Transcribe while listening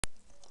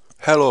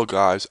Hello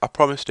guys, I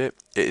promised it.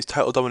 It is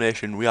title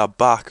domination. We are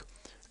back.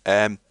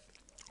 Um,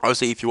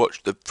 Obviously, if you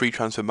watched the free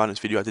transfer madness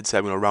video, I did say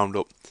I'm going to round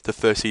up the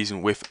first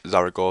season with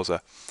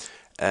Zaragoza.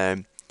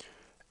 Um,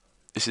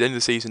 this is the end of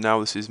the season now.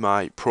 This is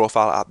my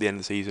profile at the end of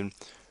the season.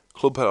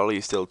 Club penalty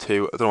is still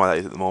 2. I don't know why that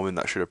is at the moment.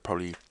 That should have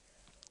probably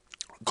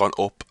gone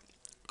up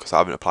because I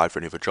haven't applied for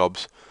any other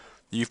jobs.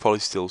 The youth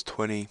policy still is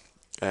 20.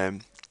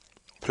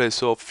 Players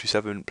sold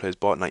 57. Players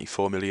bought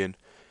 94 million.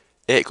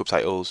 8 cup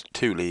titles,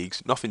 2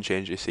 leagues. Nothing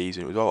changed this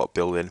season. It was all about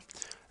building.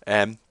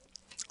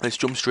 Let's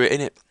jump straight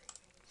in it.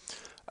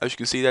 As you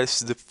can see there,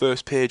 this is the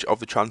first page of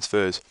the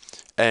transfers.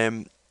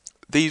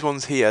 These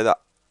ones here that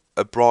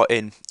are brought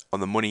in on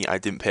the money I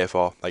didn't pay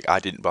for, like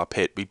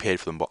we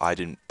paid for them, but I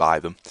didn't buy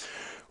them.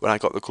 When I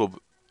got the club,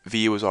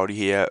 Villa was already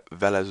here,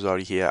 Velez was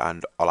already here,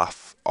 and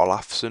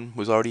Olafsson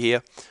was already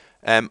here.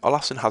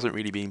 Olafsson hasn't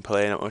really been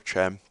playing that much.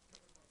 I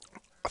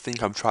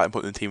think I've tried to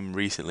put in the team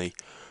recently,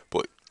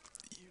 but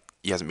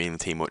he hasn't been in the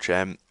team much.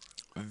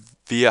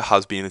 Villa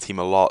has been in the team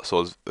a lot,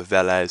 so has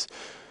Velez.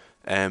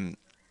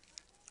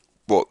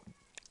 But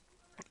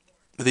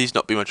these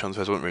not being my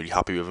transfers, I wasn't really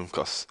happy with them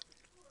because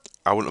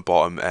I wouldn't have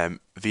bought them.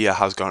 Villa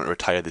has gone to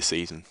retire this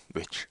season,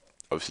 which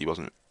obviously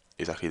wasn't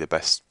exactly the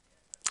best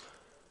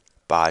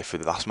buy for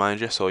the last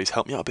manager, so he's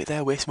helped me out a bit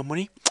there, wasting my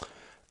money.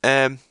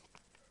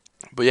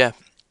 But yeah,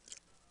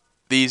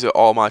 these are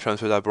all my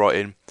transfers I brought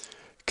in.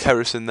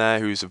 Kerrison there,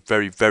 who's a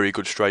very, very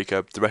good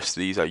striker. The rest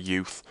of these are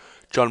youth.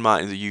 John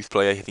Martin's a youth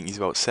player. I think he's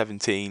about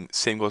 17.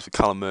 Same goes for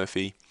Callum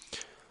Murphy.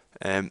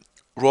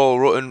 Royal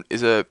Rutten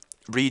is a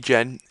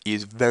regen. He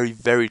is very,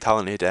 very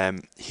talented.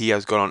 He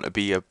has gone on to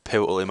be a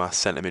pivotal in my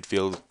centre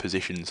midfield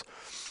positions.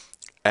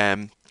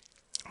 I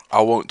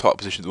won't talk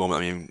positions at the moment.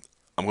 I mean,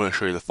 I'm going to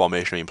show you the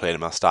formation I've been playing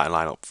in my starting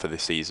lineup for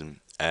this season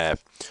in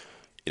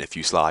a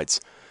few slides.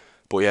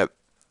 But yeah,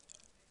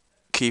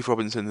 Keith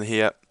Robinson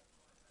here.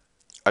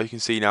 As you can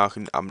see now,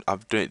 I'm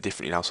doing it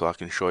differently now, so I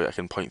can show you. I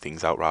can point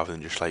things out rather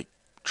than just like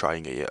try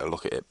and get you a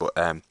look at it.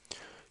 But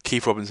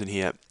Keith Robinson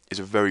here is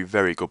a very,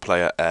 very good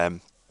player.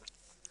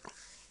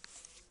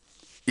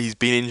 He's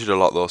been injured a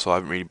lot though, so I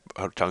haven't really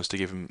had a chance to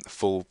give him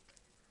full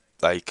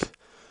length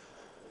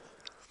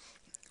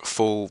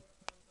of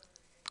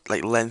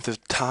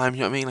time.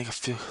 You know what I mean?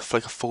 For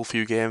a full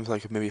few games,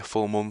 like maybe a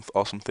full month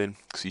or something,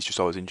 because he's just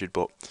always injured.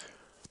 But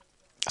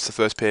that's the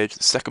first page.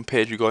 The second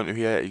page we go into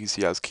here, you can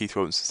see it has Keith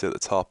Robinson still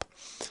at the top.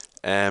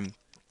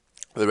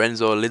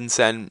 Lorenzo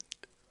Linsen,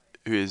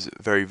 who is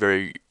very,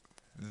 very,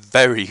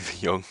 very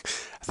young.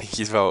 I think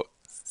he's about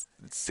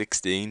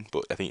 16,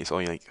 but I think it's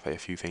only like a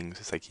few things.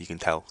 It's like you can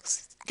tell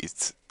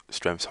his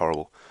strength's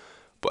horrible.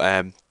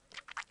 But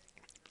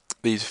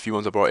these few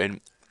ones I brought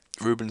in.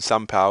 Ruben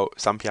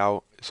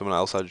Sampiao, someone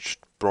else I just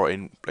brought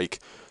in like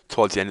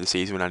towards the end of the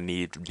season when I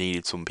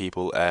needed some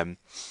people.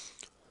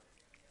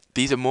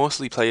 These are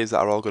mostly players that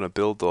are all going to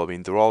build though. I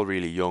mean, they're all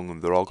really young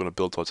and they're all going to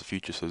build towards the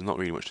future, so there's not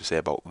really much to say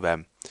about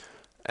them.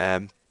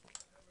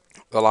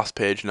 The last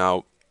page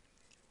now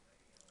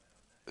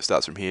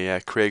starts from here. Yeah.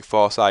 Craig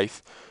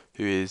Forsyth,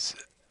 who is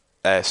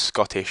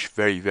Scottish,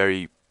 very,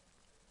 very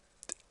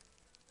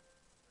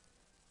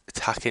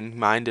attacking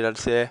minded, I'd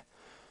say.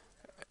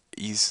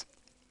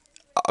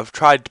 I've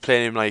tried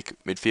playing him like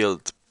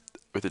midfield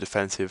with a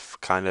defensive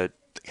kind of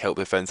help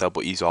defence out,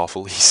 but he's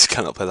awful. He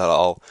cannot play that at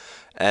all.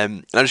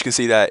 And as you can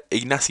see there,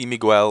 Ignacy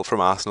Miguel from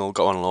Arsenal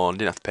got on loan,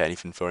 didn't have to pay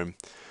anything for him,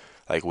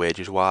 like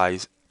wages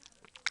wise.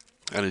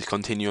 And he's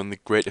continuing the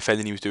great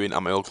defending he was doing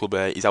at my old club.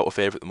 He's out of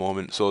favour at the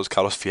moment. So is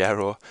Carlos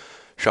Fierro.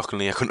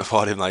 Shockingly, I couldn't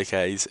afford him.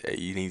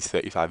 He needs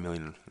 35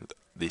 million.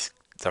 These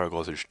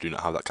Zaragoza just do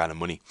not have that kind of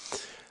money.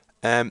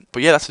 But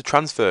yeah, that's the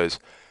transfers.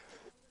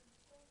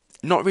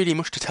 Not really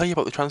much to tell you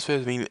about the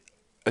transfers. I mean,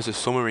 as a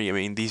summary, I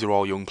mean these are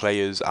all young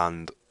players,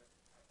 and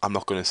I'm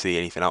not going to see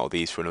anything out of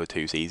these for another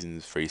 2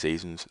 seasons, 3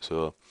 seasons.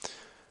 So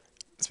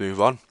let's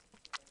move on.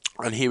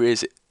 And here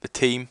is the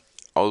team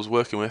I was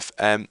working with.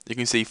 You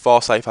can see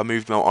Forsyth, I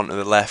moved him out onto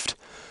the left.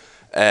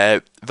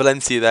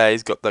 Valencia there,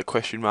 he's got that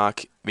question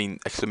mark,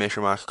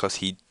 exclamation mark, because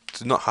he's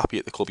not happy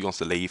at the club, he wants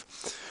to leave.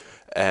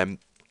 I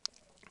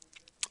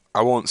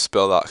won't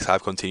spell that because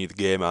I've continued the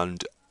game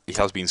and it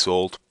has been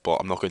sold, but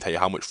I'm not going to tell you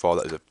how much for.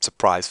 That is a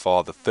surprise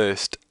for the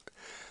first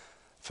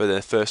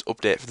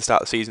update for the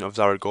start of the season of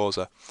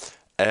Zaragoza.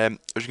 As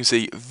you can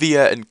see,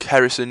 Villa and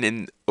Kerrison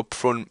in up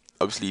front.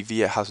 Obviously,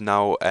 Villa has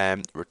now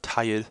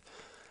retired.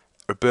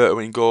 Roberto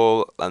in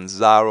goal,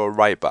 Lanzaro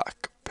right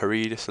back,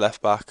 Paredes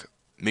left back,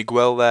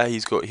 Miguel there.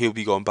 He'll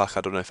be going back.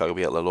 I don't know if I'll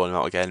be able to loan him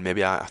out again.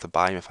 Maybe I have to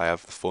buy him if I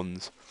have the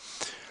funds.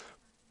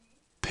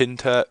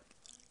 Pinter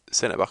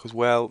centre back as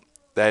well.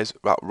 There's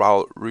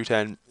Raul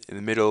Ruten in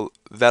the middle.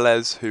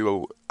 Velez,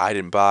 who I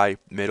didn't buy,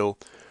 middle.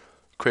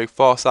 Craig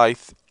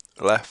Forsyth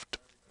left,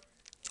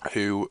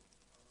 who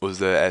was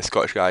the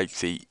Scottish guy.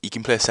 See, he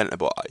can play centre,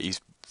 but he's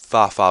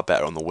far, far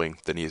better on the wing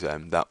than he is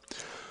that.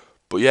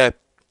 But yeah,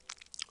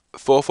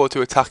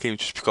 4-4-2 attacking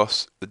just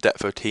because the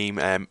depth of a team.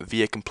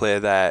 Villa can play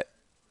there,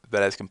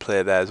 Velez can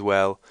play there as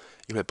well.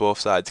 You can play both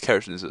sides.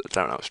 Kerrison's a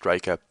down-out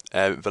striker.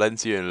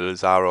 Valencia and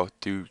Lazaro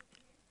do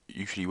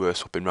usually were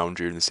swapping round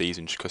during the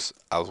season just because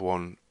as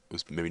one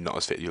was maybe not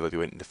as fit as the other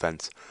went in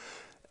defence.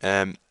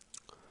 That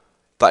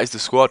is the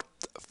squad.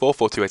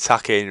 4-4-2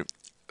 attacking.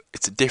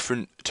 It's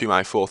different to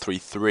my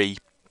 4-3-3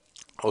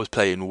 I was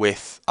playing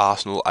with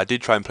Arsenal. I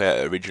did try and play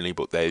it originally,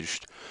 but they're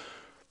just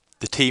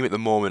the team at the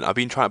moment. I've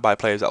been trying to buy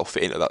players that'll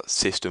fit into that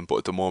system, but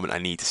at the moment I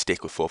need to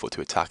stick with 4-4-2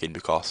 attacking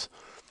because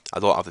I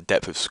don't have the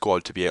depth of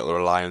squad to be able to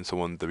rely on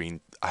someone. I mean,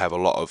 I have a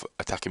lot of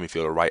attacking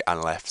midfielder right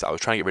and left. So I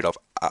was trying to get rid of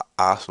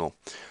Arsenal.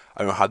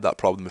 I had that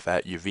problem with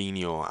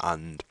Jorginho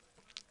and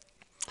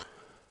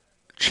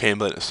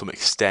Chamberlain to some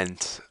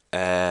extent.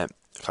 I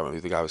can't remember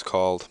who the guy was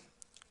called.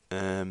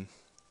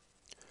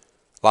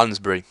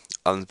 Lansbury.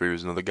 Lansbury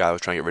was another guy I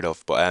was trying to get rid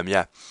of. But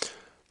yeah,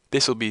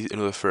 this will be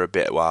another for a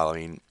bit while. I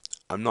mean,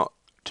 I'm not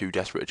too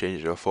desperate to change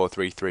it to a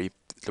 4-3-3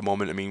 at the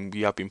moment. I mean,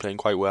 we have been playing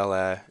quite well.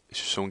 It's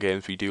just some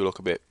games we do look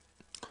a bit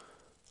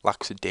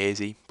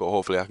lackadaisy, but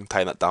hopefully I can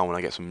tighten that down when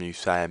I get some new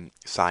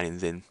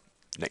signings in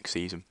next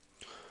season.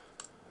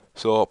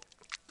 So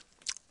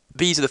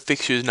these are the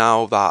fixtures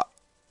now that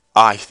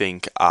I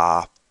think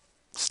are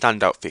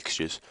standout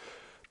fixtures.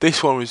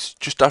 This one was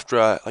just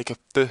after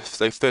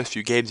first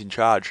few games in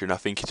charge, and I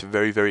think it's a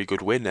very, very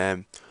good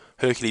win.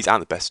 Hercules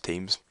aren't the best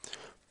teams,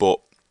 but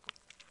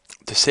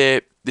to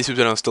say this was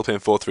when I was still playing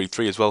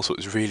 4-3-3 as well, so it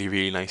was really,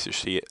 really nice to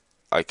see it.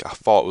 Like, I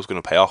thought it was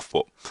going to pay off,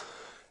 but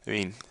I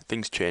mean,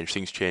 things change.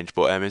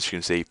 But as you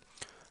can see,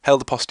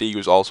 Held Postiga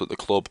was also at the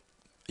club.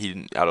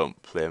 I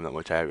don't play him that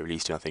much. I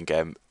released him, I think,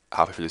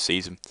 halfway through the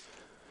season.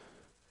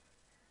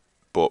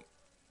 But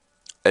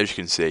as you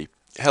can see,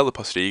 Held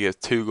Postiga,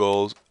 2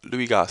 goals.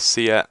 Luis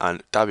Garcia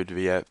and David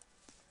Villa,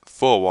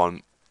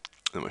 4-1.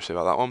 Not much to say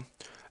about that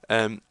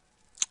one.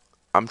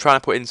 I'm trying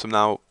to put in some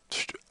now,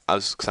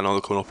 because I know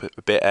they're coming up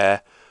a bit.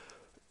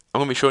 I'm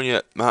going to be showing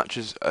you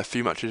a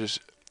few matches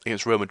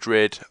against Real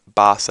Madrid,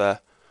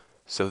 Barca,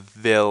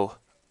 Seville.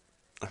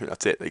 I think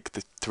that's it. Like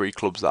the 3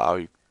 clubs that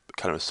I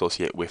kind of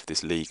associate with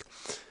this league.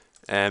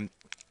 And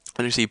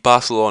you see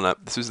Barcelona.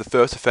 This was the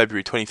 1st of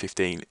February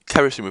 2015.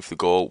 Kerrison with the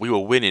goal. We were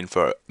winning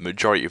for a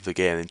majority of the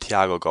game, and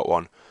Thiago got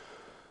one.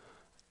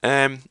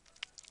 I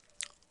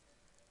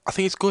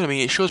think it's good. I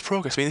mean, it shows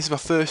progress. I mean, this is my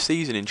first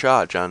season in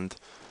charge, and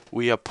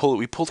we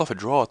pulled off a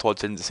draw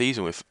towards the end of the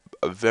season with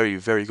a very,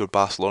 very good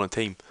Barcelona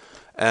team.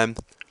 I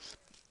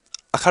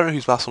can't remember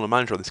who's Barcelona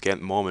manager on this game at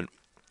the moment.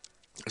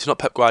 It's not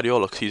Pep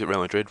Guardiola because he's at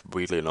Real Madrid.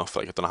 Weirdly enough,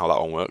 like I don't know how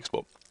that one works,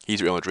 but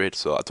he's at Real Madrid,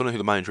 so I don't know who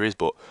the manager is.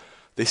 But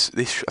this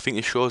I think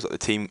this shows that the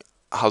team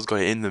has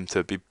got it in them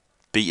to be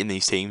beating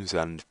these teams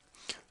and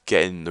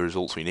getting the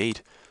results we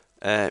need.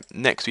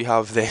 Next we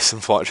have this,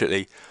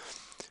 unfortunately.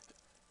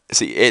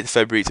 See, 8th of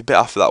February. It's a bit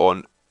after that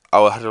one.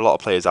 I had a lot of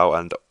players out,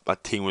 and my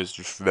team was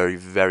just very,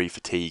 very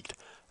fatigued.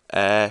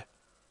 3-0,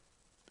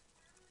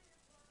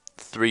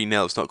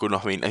 it's not good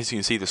enough. I mean, as you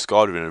can see, the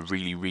scored in a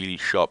really, really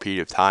short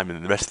period of time,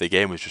 and the rest of the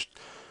game was just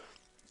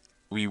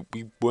we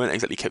weren't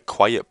exactly kept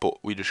quiet, but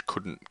we just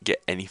couldn't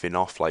get anything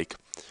off. Like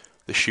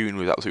the shooting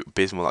was absolutely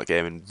abysmal that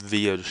game, and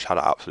Villa just had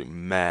an absolute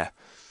mare.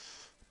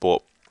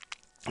 But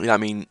yeah, I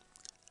mean,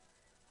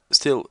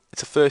 still,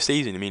 it's a first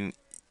season. I mean,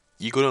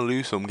 you're gonna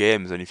lose some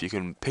games, and if you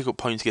can pick up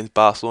points against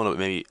Barcelona, but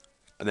maybe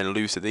and then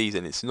lose to these,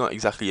 and it's not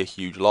exactly a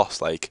huge loss.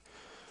 Like,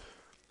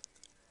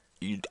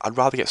 I'd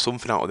rather get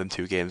something out of them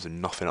 2 games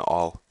than nothing at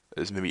all,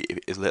 as maybe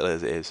as little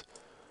as it is.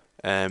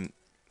 Yeah,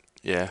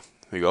 here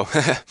we go.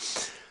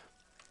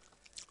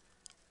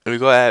 And we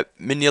got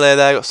Mignolet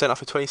there, got sent off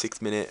for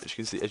 26th minute. As you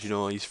can see, as you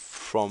know, he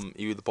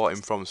bought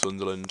him from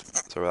Sunderland.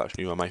 Sorry, I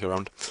actually moved my mic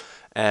around.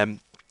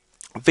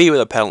 V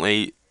with a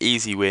penalty,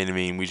 easy win. I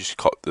mean, we just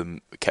kept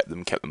them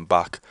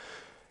back,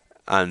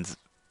 and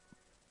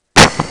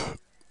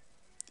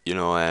you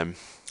know,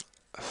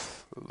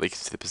 like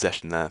the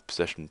possession,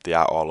 they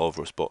are all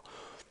over us. But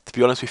to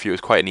be honest with you, it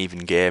was quite an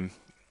even game.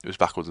 It was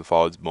backwards and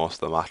forwards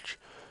most of the match.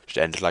 Just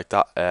ended like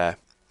that. But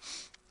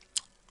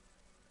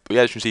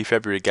yeah, as you can see,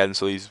 February again.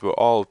 So these were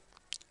all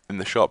in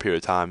the short period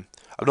of time.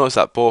 I've noticed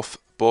that both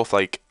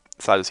like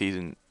side of the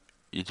season,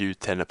 you do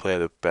tend to play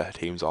the better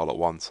teams all at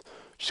once.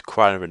 Which is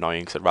quite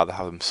annoying because I'd rather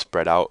have them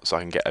spread out so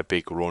I can get a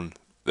big run,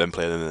 then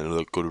play them in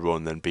another good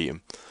run, then beat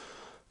them.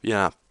 But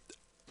yeah,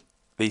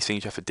 these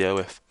things you have to deal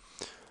with.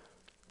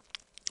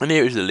 And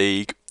here is the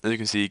league. As you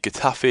can see,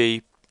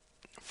 Getafe,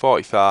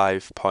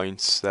 45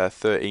 points. They're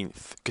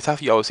 13th.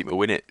 Getafe always seem to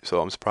win it,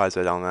 so I'm surprised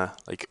they're down there.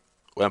 Like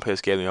when I play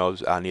this game, they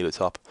always are near the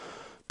top.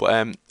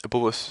 But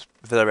above us,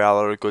 Villarreal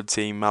are a good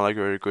team.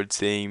 Malaga are a good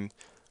team.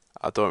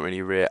 I don't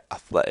really rate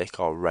Athletic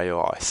or Rayo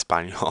or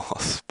Espanyol or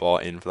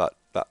Sporting for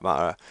that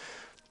matter.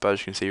 But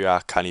as you can see, we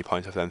are canny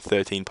points off them.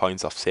 13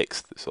 points off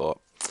 6th. So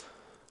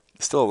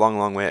it's still a long,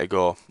 long way to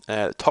go.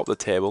 Top of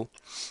the table,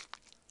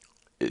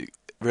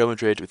 Real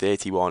Madrid with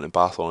 81 and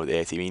Barcelona with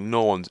 80. I mean,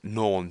 no one's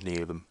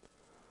near them.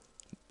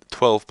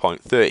 12 and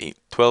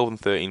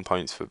 13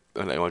 points for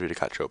Real Madrid to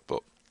catch up.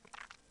 But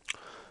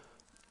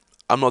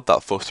I'm not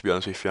that fussed, to be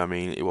honest with you. I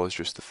mean, it was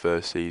just the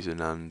first season,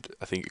 and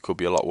I think it could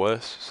be a lot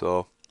worse.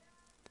 So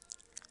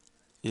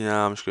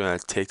yeah, I'm just going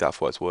to take that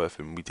for what it's worth,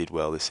 and we did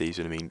well this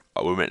season. I mean,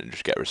 we're meant to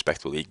just get a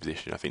respectable league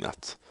position. I think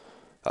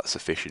that's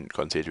sufficient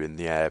considering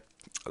that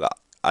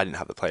I didn't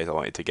have the players I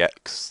wanted to get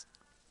because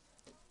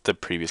the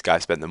previous guy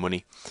spent the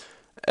money.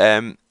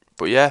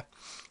 But yeah,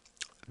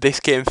 this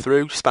came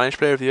through. Spanish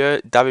Player of the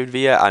Year, David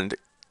Villa, and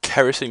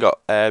Kerrison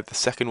got the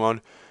second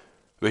one,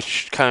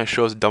 which kind of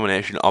shows the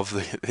domination of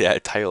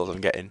the titles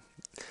I'm getting,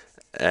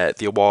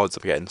 the awards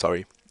I'm getting.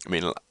 Sorry, I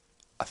mean,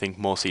 I think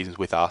most seasons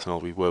with Arsenal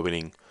we were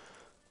winning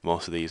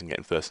most of these and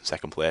getting first and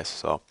second place.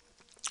 So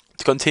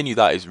to continue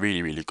that is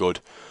really, really good.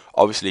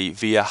 Obviously,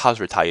 Villa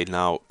has retired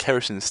now.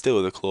 Kerrison's still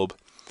at the club.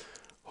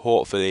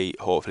 Hopefully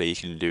he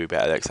can do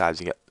better next time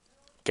to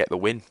get the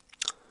win.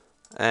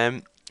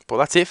 But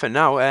that's it for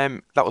now.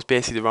 That was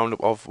basically the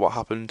roundup of what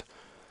happened.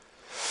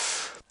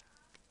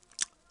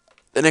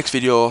 The next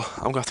video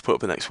I'm going to have to put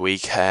up next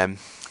week.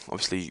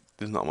 Obviously,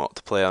 there's not a lot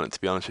to play on it,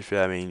 to be honest with you.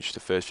 I mean, just the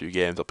first few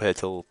games. I'll play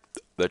till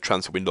the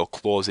transfer window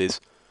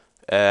closes.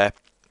 But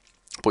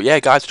yeah,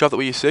 guys, I'll have that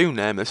with you soon.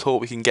 Let's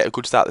hope we can get a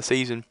good start to the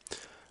season.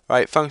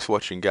 Right, thanks for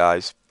watching,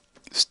 guys.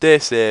 Stay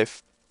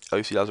safe.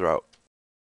 Lucy Lazar out.